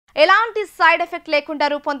ఎలాంటి side effect లేకుండా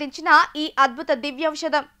రూపొందించిన ఈ అద్భుత దివ్య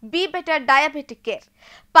ఔషధం బీ బెటర్ డయాబెటిక్ కేర్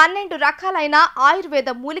 12 రకాలైన ఆయుర్వేద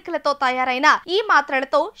మూలికలతో తయారైన ఈ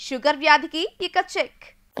మాత్రలతో షుగర్ వ్యాధికి ఇక చెక్.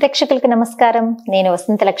 ప్రేక్షకులకు నమస్కారం. నేను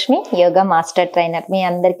వసంత లక్ష్మి, యోగా మాస్టర్ ట్రైనర్. మీ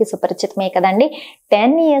అందరికీ సుపరిచితమే కదండి.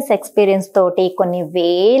 10 years ఎక్స్పీరియన్స్ తోటి కొన్ని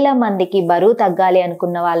వేల మందికి బరువు తగ్గాలి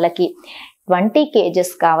అనుకున్న వాళ్ళకి 20 kgs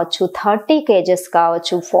కావచ్చు, 30 kgs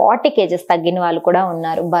కావచ్చు, 40 kgs తగ్గిన వాళ్ళు కూడా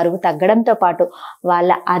ఉన్నారు. బరువు తగ్గడంతో పాటు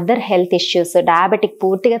వాళ్ళ అదర్ హెల్త్ ఇష్యూస్, డయాబెటిక్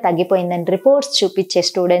పూర్తిగా తగ్గిపోయిందని రిపోర్ట్స్ చూపించే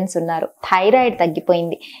స్టూడెంట్స్ ఉన్నారు. థైరాయిడ్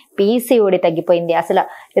తగ్గిపోయింది, పీసీఓడి తగ్గిపోయింది, అసలు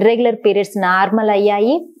ఇర్రెగ్యులర్ పీరియడ్స్ నార్మల్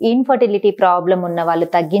అయ్యాయి, ఇన్ఫర్టిలిటీ ప్రాబ్లం ఉన్న వాళ్ళు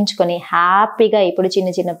తగ్గించుకొని హ్యాపీగా ఇప్పుడు చిన్న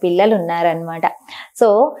చిన్న పిల్లలు ఉన్నారనమాట. సో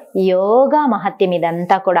యోగా మహత్యం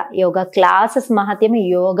ఇదంతా కూడా. యోగా క్లాసెస్ మహత్యము,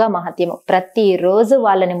 యోగా మహత్యము. ప్రతిరోజు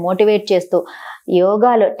వాళ్ళని మోటివేట్ చేస్తూ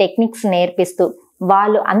యోగాలో టెక్నిక్స్ నేర్పిస్తూ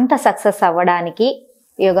వాళ్ళు అంత సక్సెస్ అవ్వడానికి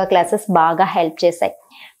యోగా క్లాసెస్ బాగా హెల్ప్ చేశాయి.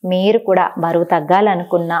 మీరు కూడా బరువు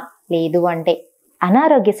తగ్గాలనుకున్నా, లేదు అంటే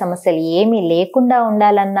అనారోగ్య సమస్యలు ఏమీ లేకుండా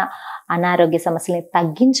ఉండాలన్నా, అనారోగ్య సమస్యల్ని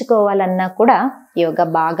తగ్గించుకోవాలన్నా కూడా యోగా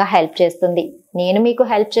బాగా హెల్ప్ చేస్తుంది. నేను మీకు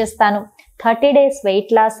హెల్ప్ చేస్తాను. 30 days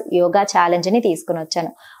వెయిట్ లాస్ యోగా ఛాలెంజ్ని తీసుకుని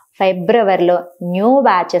వచ్చాను. ఫిబ్రవరిలో న్యూ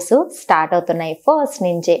బ్యాచెస్ స్టార్ట్ అవుతున్నాయి. ఫస్ట్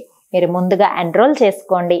నుంచే మీరు ముందుగా ఎన్రోల్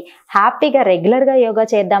చేసుకోండి. హ్యాపీగా రెగ్యులర్గా యోగా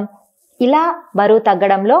చేద్దాం. ఇలా బరువు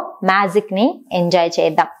తగ్గడంలో మ్యాజిక్ని ఎంజాయ్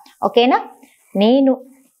చేద్దాం. ఓకేనా? నేను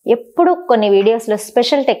ఎప్పుడు కొన్ని వీడియోస్లో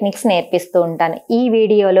స్పెషల్ టెక్నిక్స్ నేర్పిస్తూ ఉంటాను. ఈ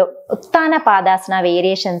వీడియోలో ఉత్తాన పాదాసన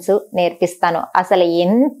వేరియేషన్స్ నేర్పిస్తాను. అసలు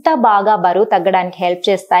ఎంత బాగా బరువు తగ్గడానికి హెల్ప్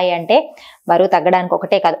చేస్తాయి అంటే, బరువు తగ్గడానికి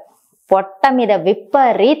ఒకటే కాదు, పొట్ట మీద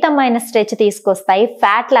విపరీతమైన స్ట్రెచ్ తీసుకొస్తాయి.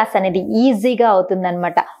 ఫ్యాట్ లాస్ అనేది ఈజీగా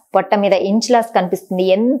అవుతుందన్నమాట. పొట్ట మీద ఇంచ్ లాస్ కనిపిస్తుంది.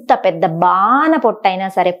 ఎంత పెద్ద బాణ పొట్ట అయినా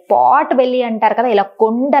సరే, పాట్ బెల్లి అంటారు కదా, ఇలా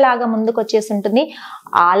కొండలాగా ముందుకు వచ్చేసి ఉంటుంది.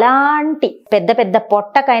 అలాంటి పెద్ద పెద్ద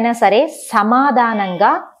పొట్టకైనా సరే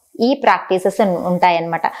సమాధానంగా ఈ ప్రాక్టీసెస్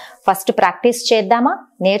ఉంటాయన్నమాట. ఫస్ట్ ప్రాక్టీస్ చేద్దామా,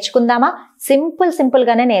 నేర్చుకుందామా? సింపుల్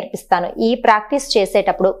గానే నేర్పిస్తాను. ఈ ప్రాక్టీస్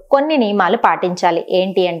చేసేటప్పుడు కొన్ని నియమాలు పాటించాలి.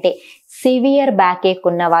 ఏంటి అంటే, సివియర్ బ్యాక్ ఏక్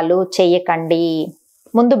ఉన్న వాళ్ళు చెయ్యకండి.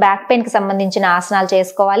 ముందు బ్యాక్ పెయిన్ కి సంబంధించిన ఆసనాలు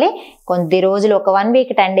చేసుకోవాలి. కొద్ది రోజులు, ఒక 1 week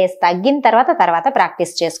 10 days తగ్గిన తర్వాత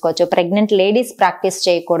ప్రాక్టీస్ చేసుకోవచ్చు. ప్రెగ్నెంట్ లేడీస్ ప్రాక్టీస్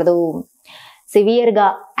చేయకూడదు. సివియర్ గా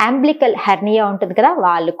అంబ్లికల్ హెర్నియా ఉంటుంది కదా,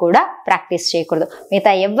 వాళ్ళు కూడా ప్రాక్టీస్ చేయకూడదు.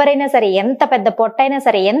 మిగతా ఎవరైనా సరే, ఎంత పెద్ద పొట్టైనా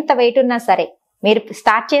సరే, ఎంత వెయిట్ ఉన్నా సరే, మీరు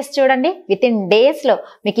స్టార్ట్ చేసి చూడండి. విత్ ఇన్ డేస్ లో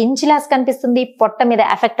మీకు ఇంచ్ లాస్ కనిపిస్తుంది. పొట్ట మీద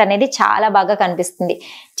ఎఫెక్ట్ అనేది చాలా బాగా కనిపిస్తుంది.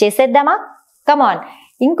 చేసేద్దామా? కమాన్.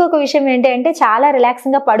 ఇంకొక విషయం ఏంటి అంటే, చాలా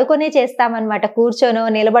రిలాక్సింగ్ గా పడుకొనే చేస్తామన్నమాట. కూర్చొనో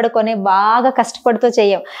నిలబడుకొనే బాగా కష్టపడుతూ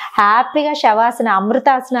చేయం. హ్యాపీగా శవాసన,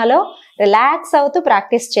 అమృతాసనాలో రిలాక్స్ అవుతూ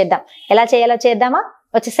ప్రాక్టీస్ చేద్దాం. ఎలా చేయాలో చేద్దామా?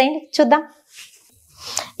 వచ్చేసేయండి, చూద్దాం.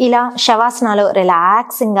 ఇలా శవాసనాలో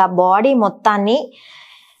రిలాక్సింగ్ గా బాడీ మొత్తాన్ని,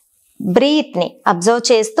 బ్రీత్ ని అబ్జర్వ్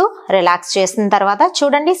చేస్తూ రిలాక్స్ చేసిన తర్వాత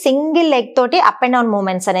చూడండి, సింగిల్ లెగ్ తోటి అప్ అండ్ డౌన్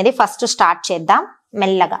మూమెంట్స్ అనేది ఫస్ట్ స్టార్ట్ చేద్దాం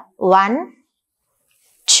మెల్లగా. 1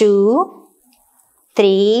 2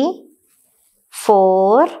 3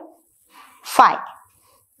 4 5.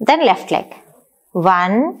 Then left leg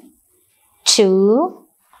 1 2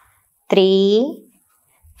 3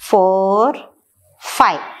 4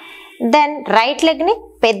 5. Then right leg ని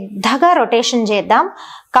పెద్దగా రొటేషన్ చేద్దాం.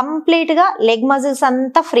 కంప్లీట్ గా లెగ్ మజిల్స్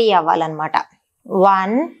అంతా ఫ్రీ అవ్వాలన్నమాట.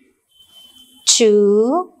 1 2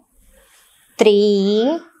 3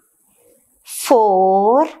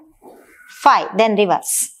 4 5. Then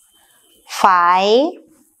reverse 5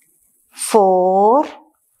 4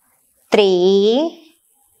 3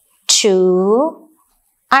 2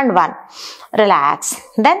 and 1. Relax.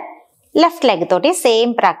 Then left leg తోటి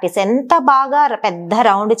సేమ్ ప్రాక్టీస్. ఎంత బాగా పెద్ద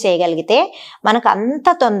రౌండ్ చేయగలిగితే మనకు అంత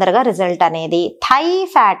తొందరగా రిజల్ట్ అనేది. థై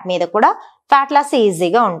ఫ్యాట్ మీద కూడా ఫ్యాట్ లాస్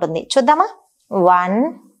ఈజీగా ఉంటుంది. చూద్దామా? 1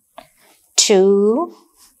 2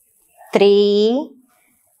 3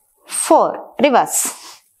 4. Reverse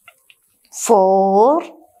 4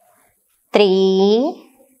 3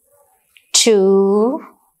 2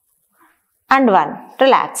 and 1.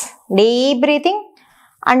 Relax. Deep breathing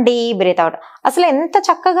and deep breath out. అసలు ఎంత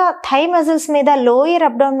చక్కగా థై మజిల్స్ మీద, లోయర్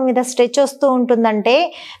అబ్డామిన్ మీద స్ట్రెచ్ వస్తూ ఉంటుందంటే,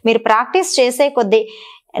 మీరు ప్రాక్టీస్ చేసే కొద్దీ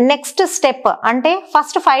నెక్స్ట్ స్టెప్ అంటే,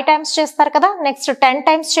 ఫస్ట్ 5 times చేస్తారు కదా, నెక్స్ట్ 10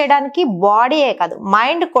 times చేయడానికి బాడీయే కాదు,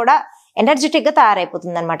 మైండ్ కూడా ఎనర్జెటిక్ గా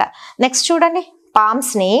తయారైపోతుంది అనమాట. నెక్స్ట్ చూడండి,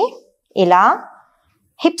 పామ్స్ ని ఇలా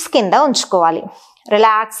హిప్స్ కింద ఉంచుకోవాలి.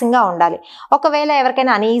 రిలాక్సింగ్ గా ఉండాలి. ఒకవేళ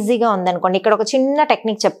ఎవరికైనా అన్ఈజీగా ఉందనుకోండి, ఇక్కడ ఒక చిన్న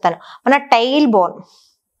టెక్నిక్ చెప్తాను. మన టైల్ బోన్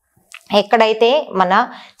ఎక్కడైతే మన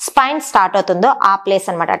స్పైన్ స్టార్ట్ అవుతుందో ఆ ప్లేస్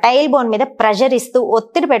అనమాట. టైల్ బోన్ మీద ప్రెషర్ ఇస్తూ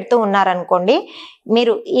ఒత్తిడి పెడుతూ ఉన్నారనుకోండి,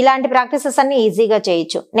 మీరు ఇలాంటి ప్రాక్టీసెస్ అన్ని ఈజీగా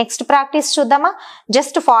చేయొచ్చు. నెక్స్ట్ ప్రాక్టీస్ చూద్దామా.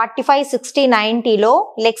 జస్ట్ 45, 60, 90లో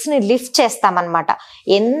లెగ్స్ ని లిఫ్ట్ చేస్తామన్నమాట.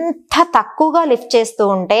 ఎంత తక్కువగా లిఫ్ట్ చేస్తూ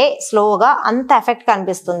ఉంటే స్లోగా అంత ఎఫెక్ట్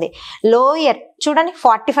కనిపిస్తుంది. లోయర్ చూడండి,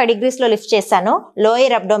 45 degrees లో లిఫ్ట్ చేశాను.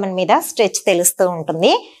 లోయర్ అబ్డోమెన్ మీద స్ట్రెచ్ తెలుస్తూ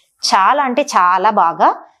ఉంటుంది. చాలా అంటే చాలా బాగా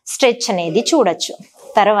స్ట్రెచ్ అనేది చూడొచ్చు.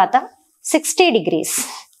 తర్వాత 60 degrees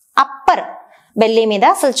అప్పర్ బెల్లీ మీద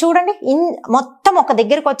అసలు చూడండి, మొత్తం ఒక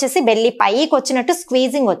దగ్గరకు వచ్చేసి బెల్లీ పైకి వచ్చినట్టు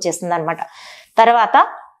స్క్వీజింగ్ వచ్చేస్తుంది అనమాట. తర్వాత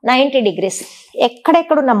 90 degrees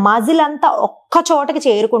ఎక్కడెక్కడున్న మజిల్ అంతా ఒక్క చోటకి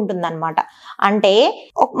చేరుకుంటుంది అనమాట. అంటే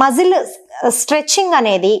మజిల్ స్ట్రెచ్చింగ్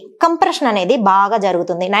అనేది, కంప్రెషన్ అనేది బాగా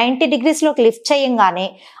జరుగుతుంది. 90 degrees లోకి లిఫ్ట్ చేయంగానే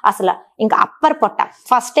అసలు ఇంకా అప్పర్ పొట్ట,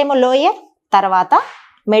 ఫస్ట్ ఏమో లోయర్, తర్వాత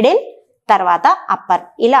మిడిల్, తర్వాత అప్పర్,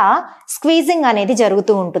 ఇలా స్క్వీజింగ్ అనేది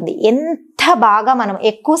జరుగుతూ ఉంటుంది. ఎంత బాగా మనం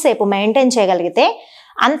ఎక్కువసేపు మెయింటైన్ చేయగలిగితే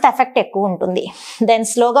అంత ఎఫెక్ట్ ఎక్కువ ఉంటుంది. దెన్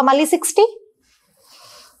స్లోగా మళ్ళీ 60,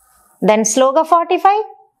 దెన్ స్లోగా 45,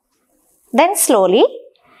 దెన్ స్లోలీ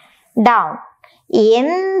డౌన్.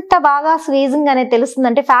 ఎంత బాగా స్క్వీజింగ్ అనేది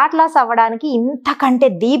తెలుస్తుందంటే ఫ్యాట్ లాస్ అవ్వడానికి ఇంతకంటే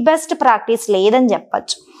ది బెస్ట్ ప్రాక్టీస్ లేదని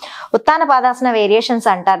చెప్పచ్చు. ఉత్తాన పాదాసన వేరియేషన్స్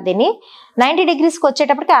అంటారు దీన్ని. 90 degreesకి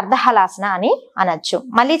వచ్చేటప్పటికి అర్ధహలాసన అని అనొచ్చు.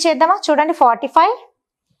 మళ్ళీ చేద్దామా. చూడండి, 45,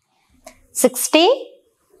 60,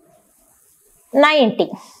 90.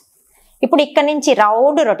 ఇప్పుడు ఇక్కడ నుంచి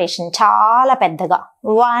రౌండ్ రొటేషన్ చాలా పెద్దగా.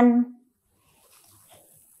 1,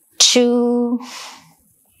 2,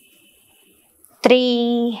 3,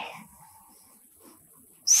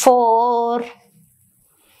 4,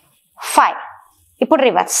 5. ఇప్పుడు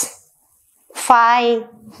reverse. 5,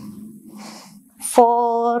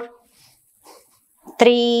 4,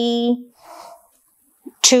 3,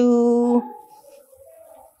 2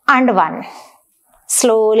 and 1.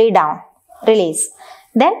 Slowly down, release.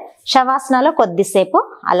 Then శవాసనాలో కొద్దిసేపు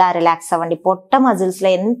అలా రిలాక్స్ అవ్వండి. పొట్ట మజిల్స్లో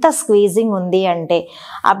ఎంత స్క్వీజింగ్ ఉంది అంటే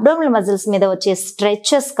అబ్డోమినల్ మజిల్స్ మీద వచ్చే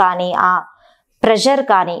స్ట్రెచెస్ కానీ, ఆ ప్రెషర్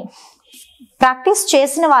కానీ ప్రాక్టీస్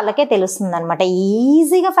చేసిన వాళ్ళకే తెలుస్తుంది అనమాట.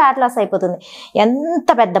 ఈజీగా ఫ్యాట్ లాస్ అయిపోతుంది. ఎంత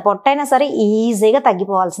పెద్ద పొట్టైనా సరే ఈజీగా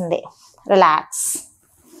తగ్గిపోవాల్సిందే. Relax,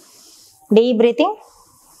 deep breathing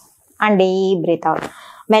and deep breath out.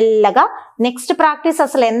 మెల్లగా నెక్స్ట్ ప్రాక్టీస్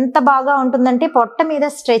అసలు ఎంత బాగా ఉంటుందంటే పొట్ట మీద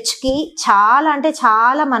స్ట్రెచ్కి చాలా అంటే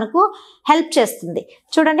చాలా మనకు హెల్ప్ చేస్తుంది.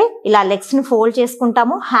 చూడండి, ఇలా లెగ్స్ని ఫోల్డ్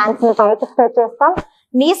చేసుకుంటాము, హ్యాండ్స్ని పైకి స్ట్రెచ్ చేస్తాం,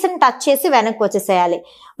 నీస్ని టచ్ చేసి వెనక్కి వచ్చేసేయాలి.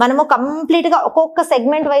 మనము కంప్లీట్గా ఒక్కొక్క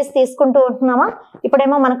సెగ్మెంట్ వైజ్ తీసుకుంటూ ఉంటున్నామా.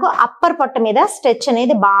 ఇప్పుడేమో మనకు అప్పర్ పొట్ట మీద స్ట్రెచ్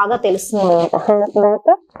అనేది బాగా తెలుస్తుంది.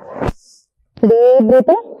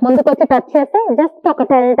 ముందుకు వచ్చి టచ్ చేస్తే జస్ట్ ఒక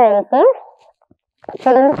 10 times.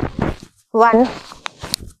 1,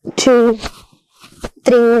 2,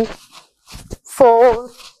 3, 4,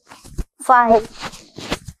 5,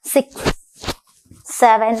 6,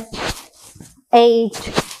 7, 8,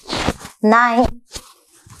 9,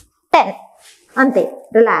 10. అంతే,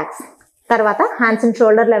 రిలాక్స్. తర్వాత హ్యాండ్స్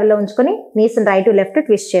షోల్డర్ లెవెల్లో ఉంచుకొని knees right to left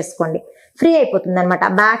twist చేసుకోండి. ఫ్రీ అయిపోతుంది అనమాట.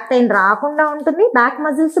 బ్యాక్ పెయిన్ రాకుండా ఉంటుంది. బ్యాక్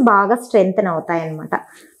మజిల్స్ బాగా స్ట్రెంగ్తెన్ అవుతాయి అనమాట.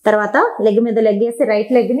 తర్వాత లెగ్ మీద లెగ్ వేసి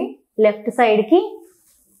రైట్ లెగ్ని లెఫ్ట్ సైడ్కి,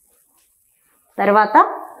 తర్వాత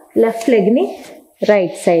లెఫ్ట్ లెగ్ని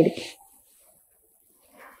రైట్ సైడ్కి,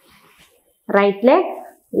 right leg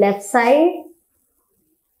left side,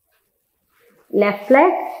 left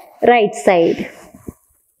leg right side.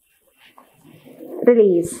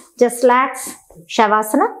 Release, just relax.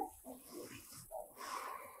 శవాసన.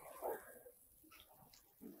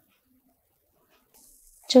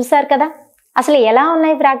 చూసారు కదా అసలు ఎలా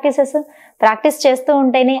ఉన్నాయి ప్రాక్టీసెస్. ప్రాక్టీస్ చేస్తూ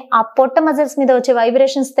ఉంటేనే ఆ పొట్ట మజిల్స్ మీద వచ్చే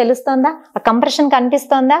వైబ్రేషన్స్ తెలుస్తోందా, ఆ కంప్రెషన్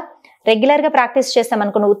కనిపిస్తోందా. రెగ్యులర్గా ప్రాక్టీస్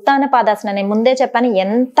చేస్తామనుకున్న ఉత్తాన పాదాసన, నేను ముందే చెప్పాను,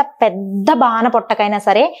 ఎంత పెద్ద బాణ పొట్టకైనా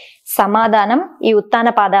సరే సమాధానం ఈ ఉత్తాన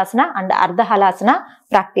పాదాసన అండ్ అర్ధహలాసన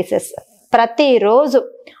ప్రాక్టీసెస్. ప్రతిరోజు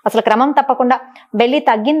అసలు క్రమం తప్పకుండా బెల్లి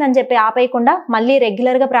తగ్గిందని చెప్పి ఆపేయకుండా మళ్ళీ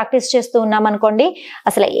రెగ్యులర్గా ప్రాక్టీస్ చేస్తూ ఉన్నామనుకోండి,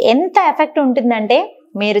 అసలు ఎంత ఎఫెక్ట్ ఉంటుందంటే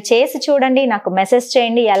మీరు చేసి చూడండి, నాకు మెసేజ్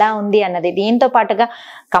చేయండి ఎలా ఉంది అన్నది. దీంతో పాటుగా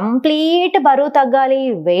కంప్లీట్ బరువు తగ్గాలి,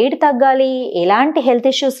 వెయిట్ తగ్గాలి, ఎలాంటి హెల్త్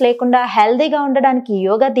ఇష్యూస్ లేకుండా హెల్తీగా ఉండడానికి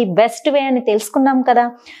యోగా ది బెస్ట్ వే అని తెలుసుకున్నాం కదా.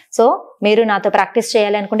 సో మీరు నాతో ప్రాక్టీస్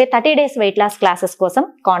చేయాలి అనుకుంటే 30 days వెయిట్ లాస్ క్లాసెస్ కోసం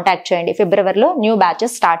కాంటాక్ట్ చేయండి. ఫిబ్రవరిలో న్యూ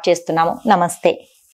బ్యాచెస్ స్టార్ట్ చేస్తున్నాము. నమస్తే.